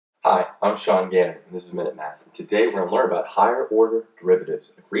Hi, I'm Sean Gannon, and this is Minute Math. And today we're going to learn about higher order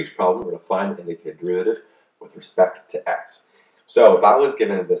derivatives. And for each problem, we're going to find the indicated derivative with respect to x. So if I was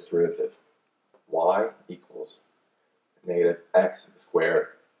given this derivative, y equals negative x squared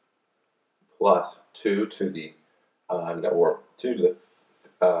plus 2 to the, times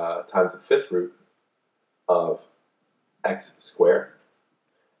the fifth root of x squared,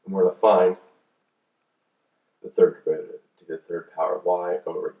 and we're going to find the third derivative, to the third power y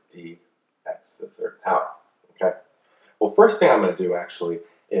over dx to the third power. Okay. Well, first thing I'm going to do actually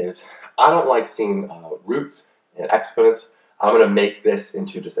is I don't like seeing roots and exponents. I'm going to make this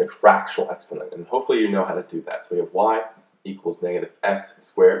into just a fractional exponent, and hopefully you know how to do that. So we have y equals negative x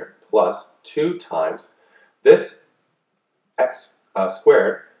squared plus 2 times this x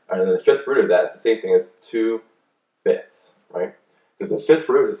squared, and then the fifth root of that is the same thing as 2/5, right? Because the fifth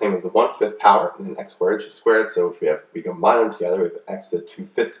root is the same as the 1/5 power, and then x squared is just squared. So if we combine them together, we have x to the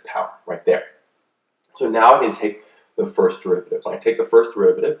 2/5 power right there. So now I can take the first derivative. When I take the first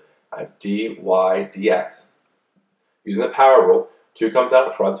derivative, I have dy dx. Using the power rule, 2 comes out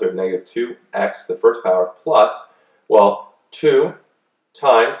in front, so we have negative 2x to the first power plus, well, 2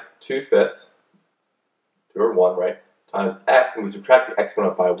 times 2/5, 2 or 1, right, times x, and we subtract the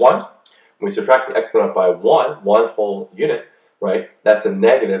exponent by 1. When we subtract the exponent by 1 whole unit, right, that's a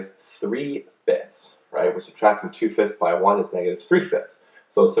negative 3/5, right? We're subtracting 2/5 by 1 is negative 3/5.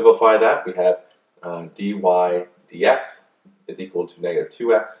 So to simplify that, we have dy dx is equal to negative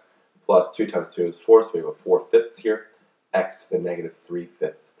 2x plus 2 times 2 is 4, so we have a 4/5 here, x to the negative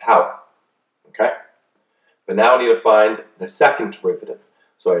 3/5 power, okay? But now we need to find the second derivative.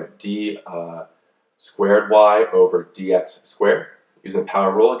 So I have d squared y over dx squared. Using the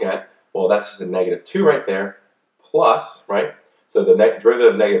power rule again, well, that's just a negative 2 right there, plus, right? So the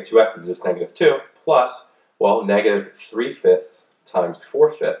derivative of negative 2x is just negative 2, plus, well, negative 3/5 times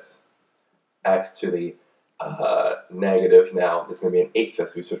 4/5, x to the negative, now this is going to be an 8/5,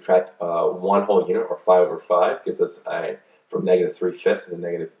 so we subtract 1 whole unit, or 5 over 5, gives us from negative 3/5 to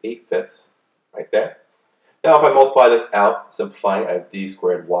negative 8/5, right there. Now if I multiply this out, simplifying, I have d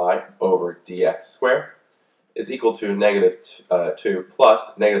squared y over dx squared is equal to negative 2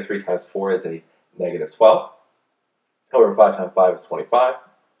 plus negative 3 times 4 is a negative 12. Over 5 times 5 is 25,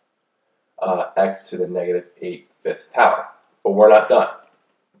 x to the negative 8/5 power. But we're not done,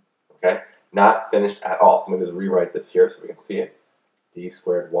 okay? Not finished at all. So I'm going to just rewrite this here so we can see it. D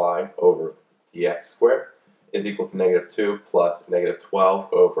squared y over dx squared is equal to negative 2 plus negative 12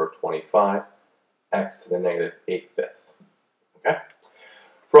 over 25, x to the negative 8/5. Okay?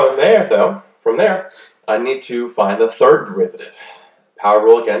 From there, I need to find the third derivative. Power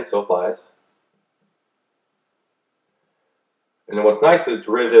rule again still applies. And then what's nice is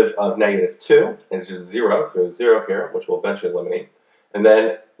derivative of negative 2 is just 0, so we have 0 here, which will eventually eliminate. And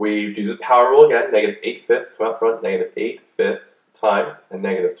then we use the power rule again, negative 8/5 come out front, negative 8/5 times a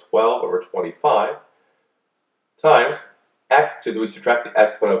negative 12 over 25 times x to, we subtract the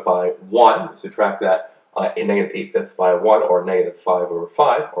exponent by 1, we subtract that a negative 8/5 by 1, or negative 5 over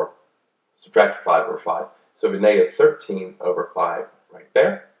 5, or subtract 5 over 5. So we have negative 13 over 5 right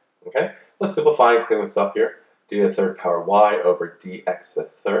there. Okay, let's simplify and clean this up here. d to the third power y over dx to the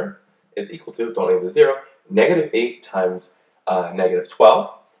third is equal to, don't need the 0, negative 8 times negative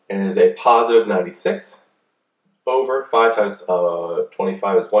 12, and is a positive 96 over 5 times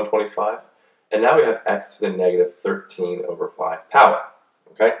 25 is 125. And now we have x to the negative 13 over 5 power.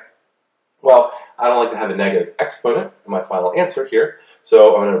 Okay? Well, I don't like to have a negative exponent in my final answer here,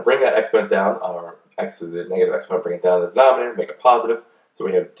 so I'm going to bring that exponent down, or x to the negative exponent, bring it down to the denominator, make it positive. So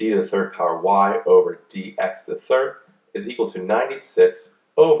we have d to the third power y over dx to the third is equal to 96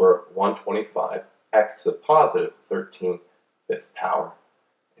 over 125, x to the positive 13/5 power.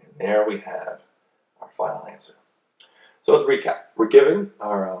 And there we have our final answer. So let's recap. We're given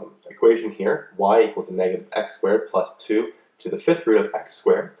our equation here, y equals a negative x squared plus 2 to the fifth root of x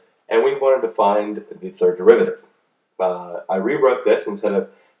squared, and we wanted to find the third derivative. I rewrote this. Instead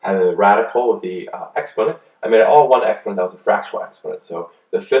of having the radical with the exponent, I made it all one exponent that was a fractional exponent. So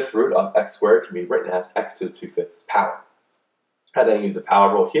the fifth root of x squared can be written as x to the 2/5 power. I then use the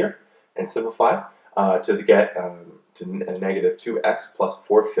power rule here and simplify to get to a negative 2x plus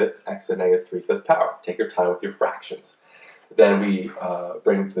 4/5 x to the negative 3/5 power. Take your time with your fractions. Then we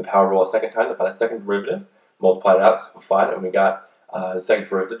bring the power rule a second time to find a second derivative, multiply it out, simplify it, and we got the second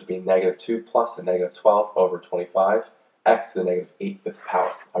derivative to be negative 2 plus a negative 12 over 25, x to the negative 8/5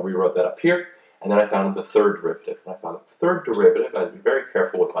 power. I rewrote that up here, and then I found the third derivative. When I found the third derivative, I had to be very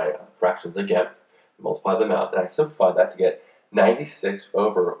careful with my fractions again, multiply them out, and I simplified that to get 96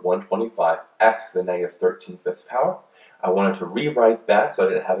 over 125, x to the negative 13/5 power. I wanted to rewrite that so I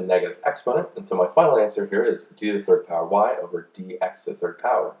didn't have a negative exponent, and so my final answer here is d to the third power y over dx to the third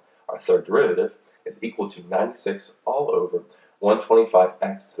power, our third derivative, is equal to 96 all over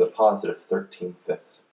 125x to the positive 13/5.